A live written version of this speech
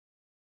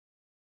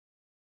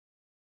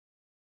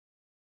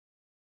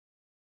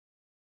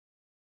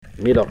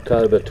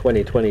Mid-October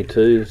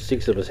 2022,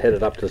 6 of us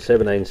headed up to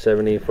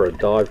 1770 for a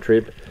dive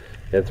trip.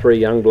 We had 3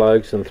 young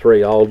blokes and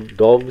 3 old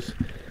dogs,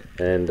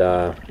 and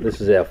this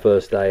is our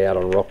first day out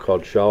on Rock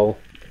Cod Shoal.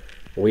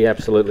 We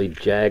absolutely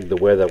jagged. The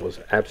weather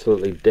was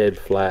absolutely dead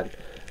flat,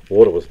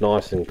 water was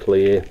nice and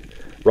clear.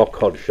 Rock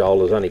Cod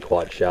Shoal is only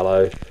quite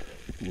shallow,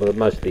 but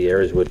most of the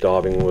areas we're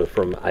diving were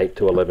from 8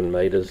 to 11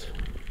 metres.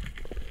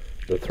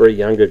 The 3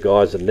 younger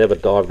guys had never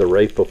dived the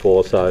reef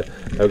before, so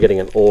they were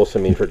getting an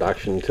awesome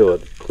introduction to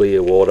it.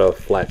 Clear water,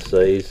 flat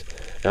seas.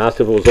 I asked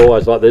if it was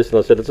always like this, and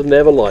I said it's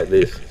never like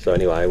this. So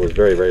anyway, it was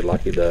very, very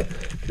lucky the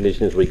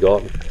conditions we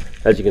got.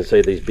 As you can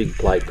see, these big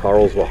plate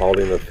corals were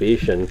holding the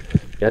fish, and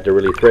you had to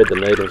really thread the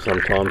needle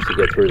sometimes to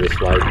get through the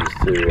slaties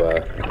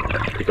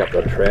to pick up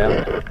the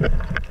trout.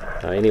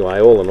 Anyway,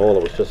 all in all,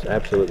 it was just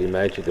absolutely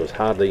magic. There was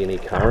hardly any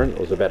current. It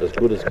was about as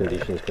good as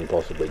conditions can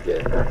possibly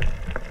get.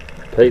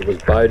 Pete was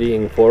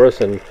boatying for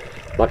us, and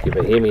lucky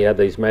for him, he had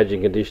these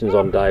magic conditions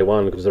on day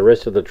one, because the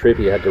rest of the trip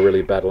he had to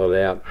really battle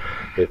it out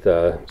with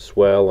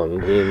swell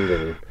and wind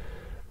and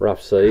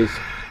rough seas.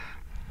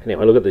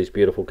 Anyway, look at these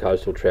beautiful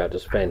coastal trout,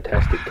 just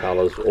fantastic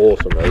colours,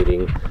 awesome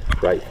eating,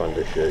 great fun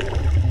to shoot.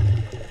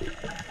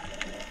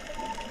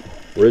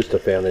 Rooster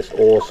found this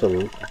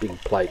awesome big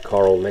plate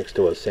coral next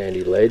to a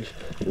sandy ledge,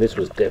 and this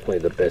was definitely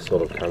the best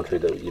sort of country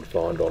that you'd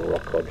find on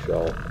Rock Cod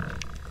Shoal.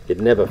 It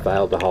never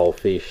failed to hold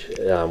fish.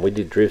 We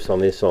did drifts on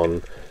this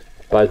on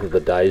both of the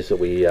days that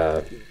we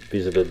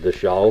visited the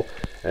shoal,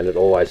 and it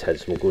always had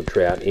some good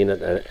trout in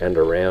it and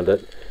around it.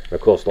 And of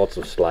course lots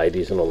of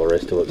slaties and all the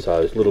rest of it, so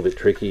it's a little bit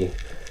tricky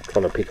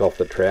trying to pick off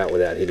the trout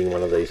without hitting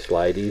one of these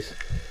slaties,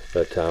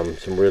 but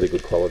some really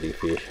good quality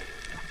fish.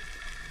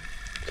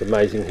 It's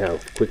amazing how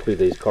quickly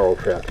these coral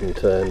trout can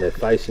turn. They're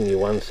facing you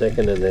 1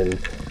 second, and then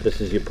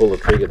just as you pull the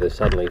trigger they're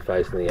suddenly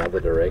facing the other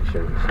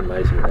direction. It's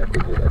amazing how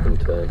quickly they can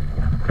turn.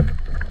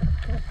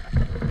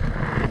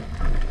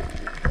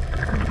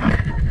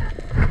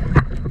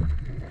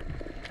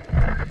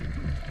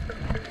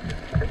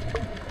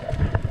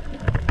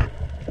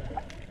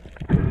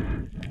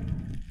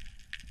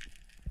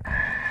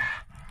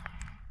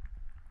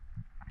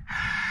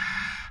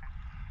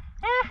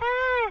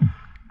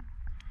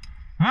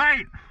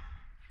 Hey!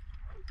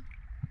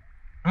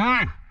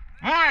 Hey!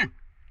 Hey!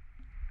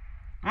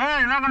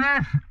 Hey, look at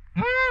this!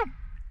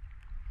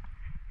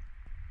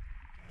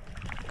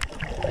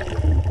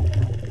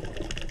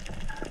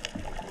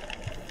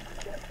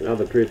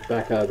 Another drift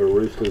back over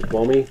Rooster's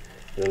bommy,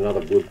 and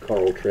another good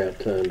coral trout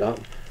turned up.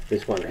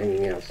 This one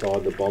hanging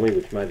outside the bommy,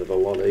 which made it a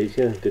lot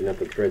easier. Didn't have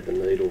to thread the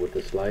needle with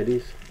the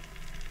slaties.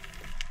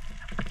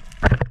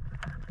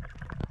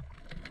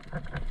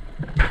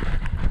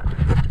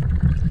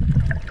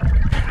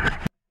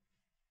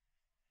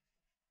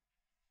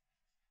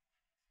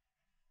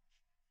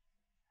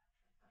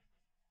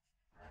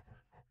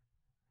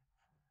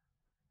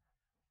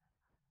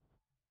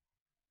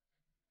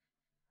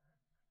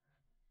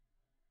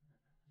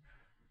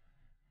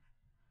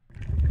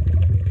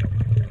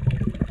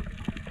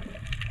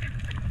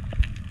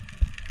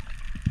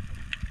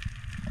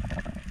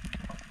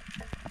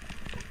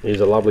 Here's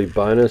a lovely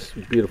bonus,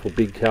 beautiful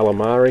big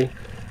calamari.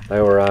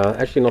 They were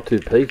actually not too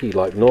peaky.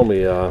 Like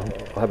normally I'll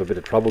have a bit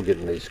of trouble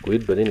getting these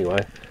squid, but anyway,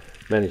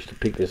 managed to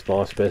pick this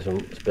nice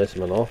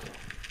specimen off.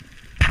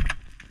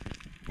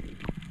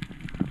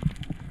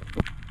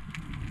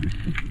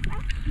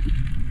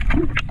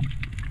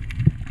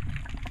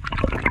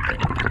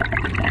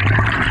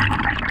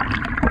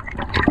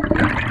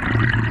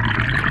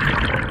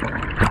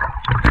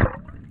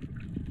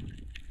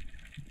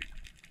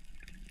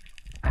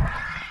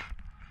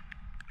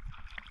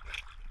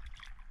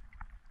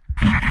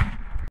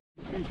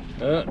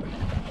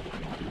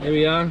 Here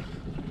we are,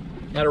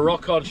 at a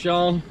Rock Cod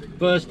Shoal,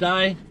 first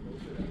day,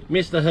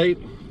 missed the heat,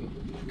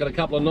 got a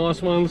couple of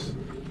nice ones.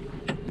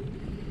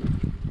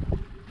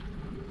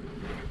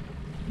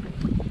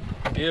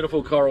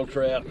 Beautiful coral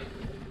trout,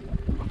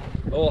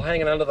 all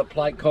hanging under the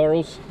plate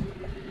corals.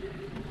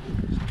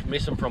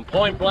 Miss them from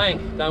point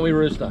blank, don't we,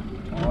 Rooster?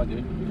 Oh, I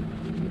did.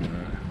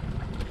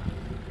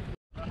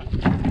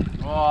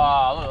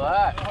 Oh, look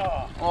at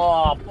that.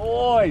 Oh,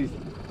 boys.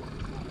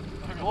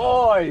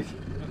 Boys.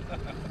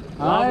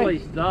 Lovely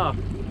stuff.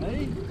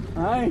 Hey.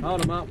 Hey.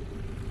 Hold them up.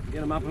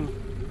 Get them up and...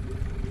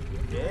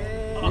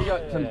 Yeah. You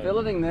got some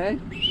filleting there.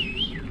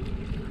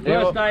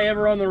 First day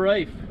ever on the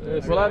reef.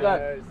 Yes, we'll have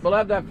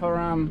that for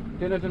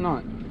dinner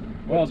tonight.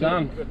 Well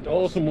done.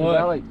 Awesome work.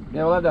 Valley.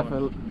 Yeah, we'll have that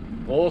for...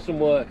 Awesome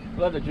work.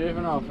 We'll have the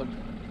juvenile for...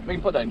 We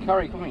can put that in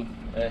curry, can't we?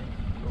 Yeah.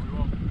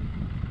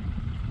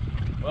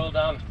 Well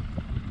done.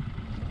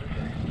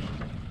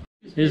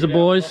 Here's the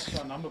boys.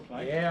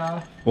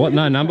 Yeah. What?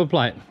 No number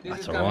plate?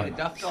 That's alright.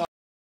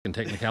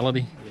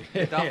 Technicality.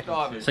 Duff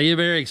divers. So you're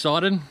very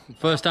excited?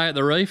 First day at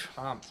the reef?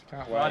 Can't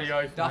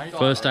wait.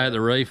 First day at the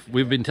reef.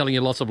 We've been telling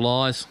you lots of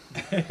lies.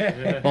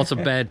 Lots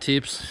of bad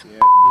tips. Yeah,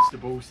 Mr.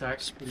 Bullsack.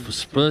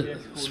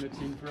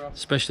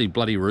 Especially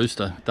bloody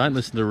Rooster. Don't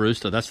listen to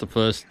Rooster. That's the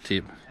first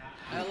tip.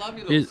 I love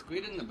your little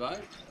squid in the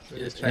boat.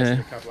 Just chasing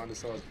a couple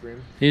undersized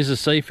brim. Here's a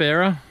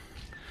seafarer.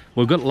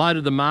 We've got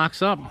loaded the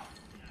marks up.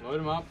 Load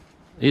them up.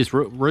 Here's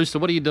Rooster,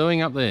 what are you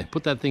doing up there?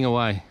 Put that thing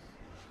away.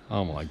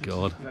 Oh my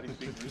God. Is that a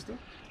big rooster?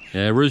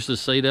 Yeah, Rooster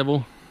Sea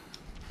Devil.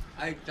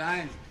 Hey,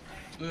 James,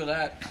 look at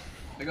that.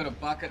 They got a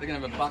bucket. They're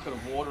gonna have a bucket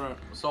of water,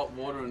 salt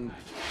water, and.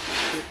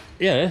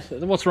 Yeah,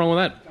 what's wrong with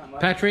that?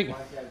 Patrick?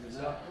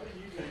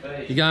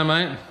 You going,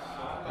 mate?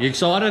 You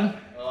excited?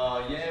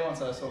 Yeah,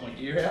 once I sort my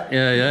gear out.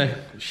 Yeah.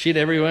 Shit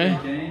everywhere.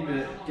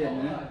 Getting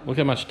it. Look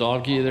how much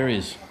dive gear there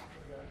is.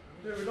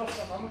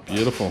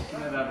 Beautiful.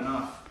 Never have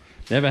enough.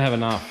 Never have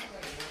enough.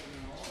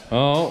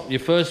 Oh, your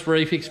first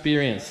reef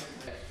experience.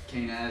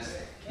 Keen as.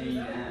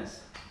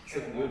 It's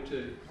looking good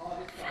too.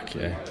 Fuck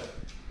yeah. Get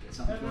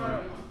something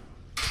tomorrow.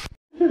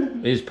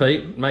 Here's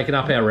Pete making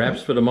up our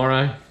wraps for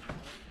tomorrow.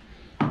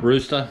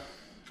 Rooster.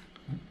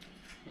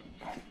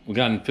 We'll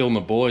go and film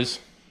the boys.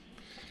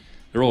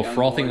 They're all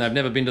frothing. They've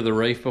never been to the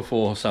reef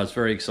before, so it's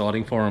very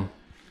exciting for them.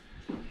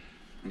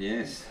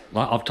 Yes.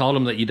 I've told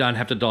them that you don't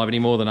have to dive any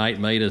more than 8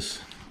 metres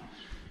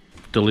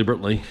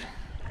deliberately.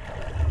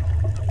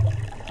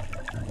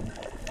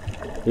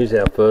 Here's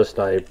our first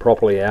day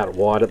properly out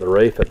wide at the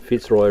reef at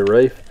Fitzroy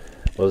Reef.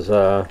 It was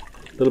a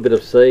little bit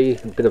of sea,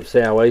 a bit of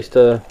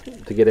sou'easter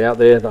to get out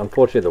there.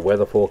 Unfortunately, the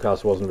weather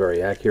forecast wasn't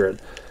very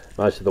accurate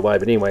most of the way,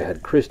 but anyway,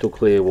 had crystal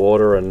clear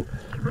water and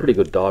pretty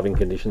good diving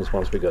conditions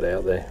once we got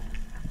out there.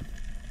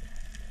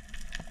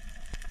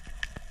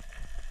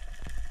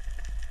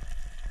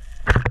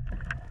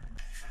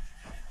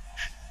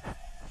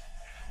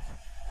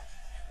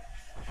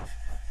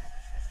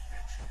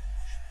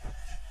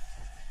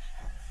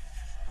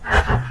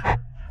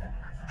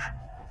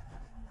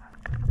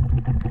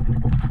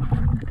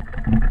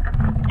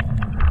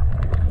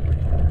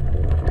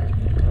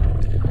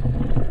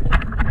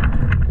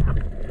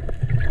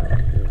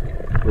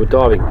 We're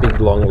diving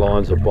big long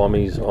lines of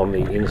bommies on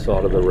the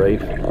inside of the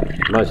reef.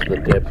 Most of the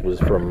depth was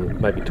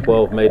from maybe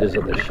 12 metres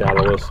at the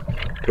shallowest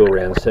to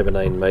around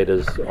 17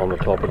 metres on the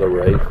top of the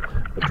reef,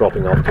 but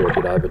dropping off to a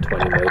bit over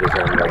 20 metres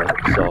on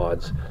the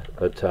sides.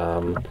 But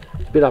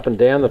a bit up and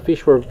down. The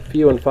fish were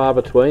few and far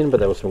between, but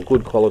there were some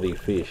good quality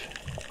fish.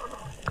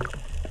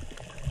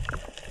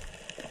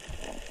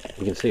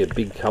 You can see a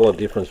big colour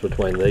difference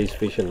between these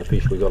fish and the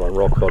fish we got on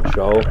Rock Cod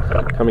Shoal.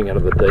 Coming out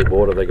of the deep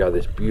water, they go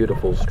this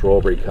beautiful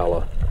strawberry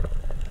colour.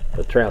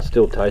 The trout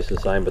still taste the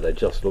same, but they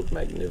just look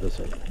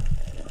magnificent.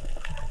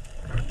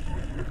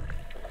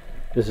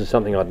 This is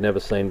something I'd never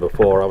seen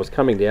before. I was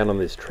coming down on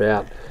this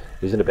trout.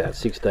 He's in about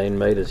 16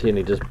 metres here, and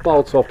he just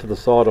bolts off to the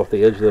side off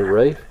the edge of the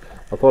reef.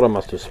 I thought I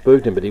must have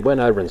spooked him, but he went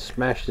over and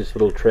smashed this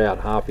little trout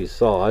half his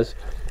size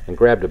and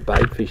grabbed a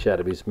bait fish out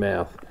of his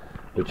mouth,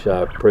 which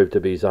proved to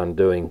be his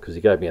undoing because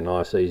he gave me a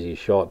nice easy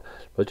shot.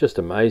 But just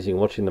amazing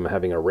watching them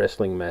having a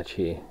wrestling match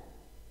here.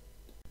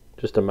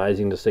 Just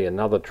amazing to see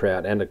another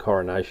trout and a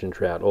coronation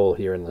trout all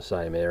here in the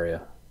same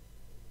area.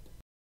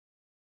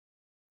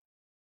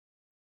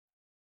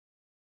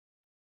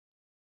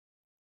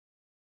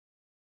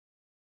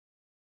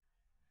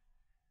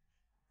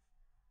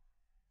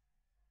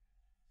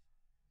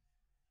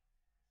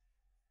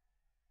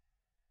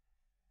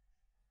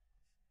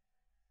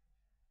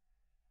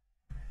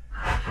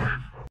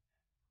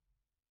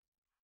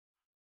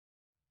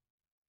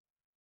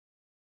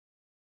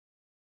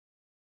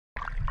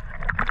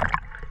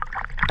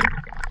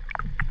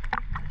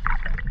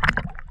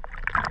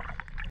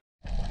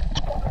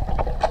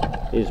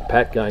 Here's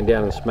Pat going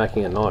down and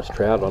smacking a nice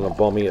trout on a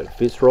bommy at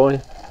Fitzroy.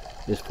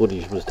 This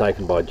footage was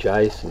taken by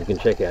Jace, and you can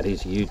check out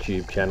his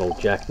YouTube channel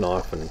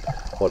Jackknife and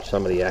watch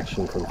some of the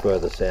action from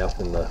further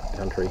south in the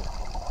country.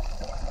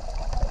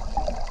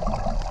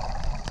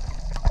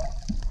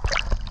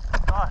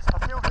 Nice,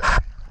 I filled it.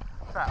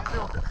 I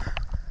filled it.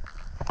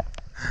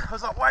 I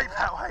was like, wait,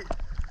 Pat, wait.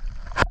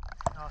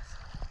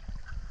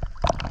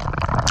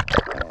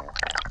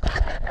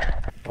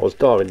 I was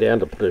diving down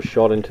to put a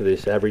shot into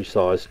this average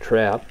sized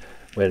trout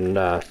when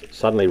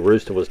suddenly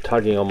Rooster was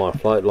tugging on my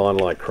float line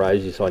like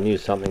crazy, so I knew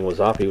something was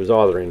up. He was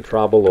either in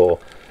trouble or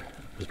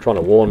was trying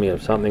to warn me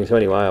of something. So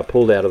anyway, I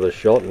pulled out of the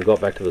shot and got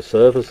back to the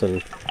surface,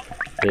 and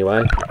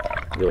anyway,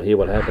 you'll hear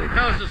what happened.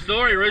 Tell us the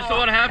story, Rooster.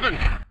 What happened?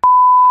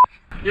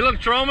 You look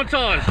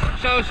traumatised.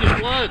 Show us your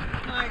float.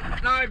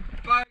 No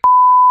bait.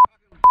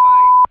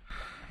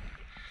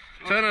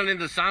 Turn it in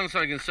the sun so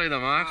you can see the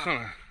marks on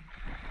it.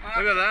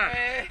 Look at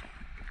that.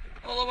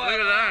 All the way. Look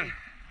at that.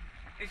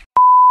 It's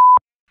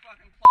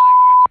fucking flying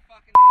in the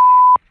fucking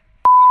air.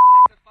 Who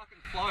attacks a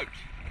fucking float?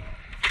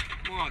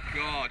 My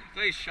God,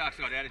 these sharks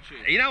got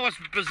attitude. You know what's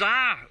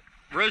bizarre?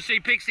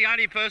 Rooster picks the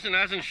only person who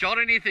hasn't shot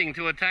anything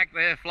to attack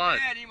their float.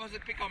 Yeah, and he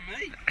wasn't pick on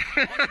me.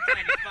 I wasn't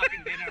taking his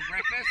fucking dinner and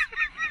breakfast.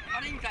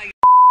 I didn't take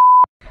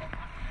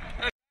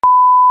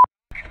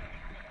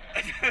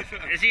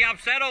Is he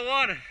upset or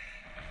what?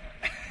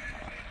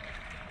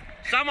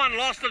 Someone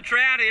lost a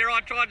trout here.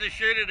 I tried to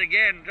shoot it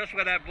again, just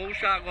where that bull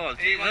shark was.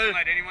 He wasn't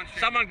let anyone shoot.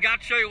 Someone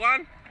gut shoot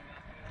one?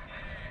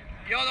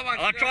 You're the one.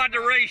 I tried to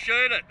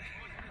reshoot it.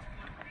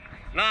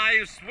 No, he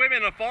was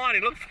swimming fine.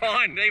 He looked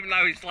fine, even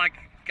though his like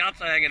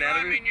guts are hanging out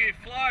of him. Show me new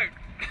float.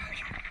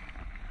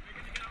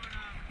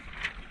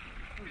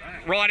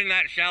 Right in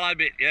that shallow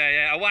bit,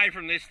 yeah, away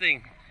from this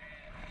thing.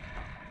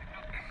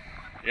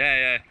 Yeah,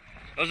 yeah.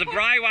 It was a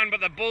grey one, but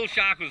the bull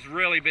shark was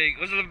really big.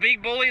 Was it the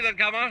big bully that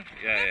come on?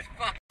 Yeah, That's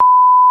yeah.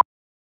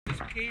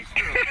 Just keys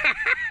through it.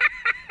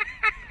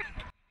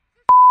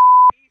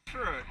 Keys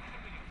through it.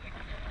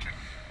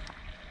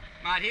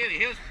 Mate,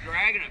 he was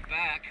dragging it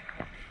back.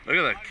 Look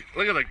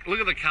at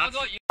the I cuts.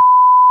 got you.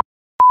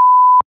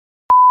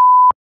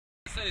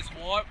 See this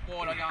white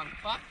water going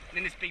fuck, and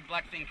then this big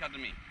black thing cut to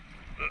me,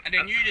 and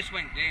then you just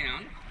went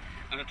down,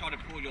 and I tried to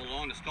pull your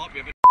line to stop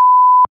you, but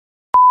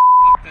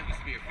fuck, that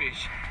must be a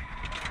fish.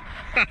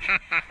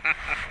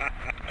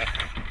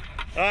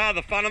 Ah,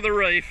 the fun of the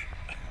reef.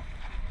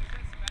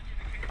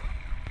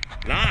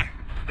 Nah,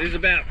 this is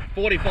about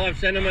 45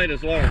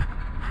 centimetres long.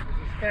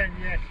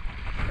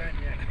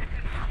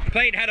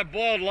 Pete had a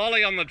boiled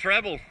lolly on the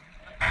treble.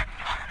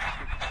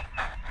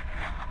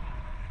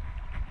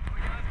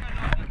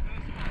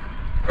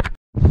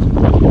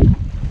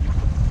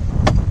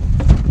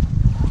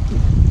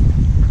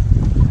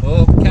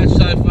 Well, catch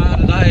so far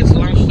today, it's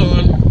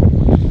lunchtime.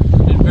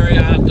 Been very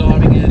hard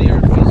diving out here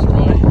at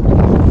Fitzroy.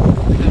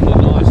 Having a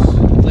nice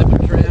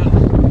leopard trout.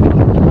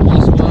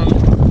 Nice one.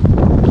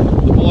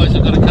 The boys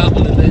have got a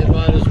couple in their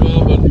boat as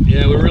well, but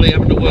yeah, we're really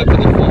having to work on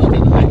the fish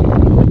today.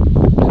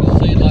 We'll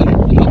see you later.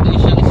 The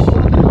conditions,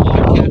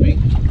 light capping.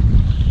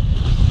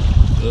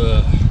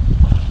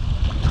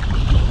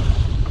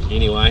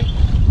 Anyway,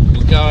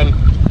 we'll go and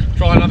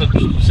try another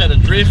set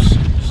of drifts,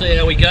 see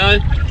how we go.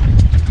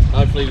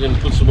 Hopefully we can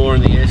put some more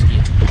in the esky.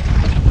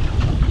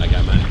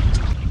 Okay, mate.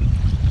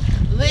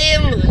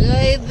 Then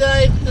I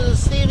dive to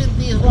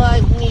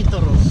 75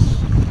 meters.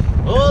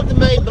 Hold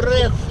my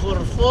breath for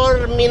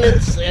 4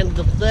 minutes and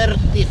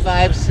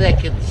 35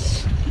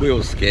 seconds. We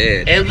were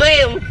scared. And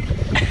then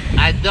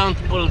I don't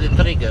pull the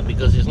trigger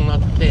because it's not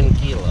 10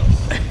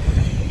 kilos.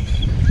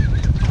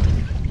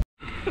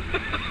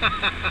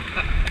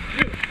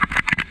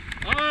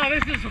 Oh,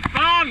 this is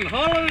fun!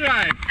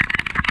 Holiday!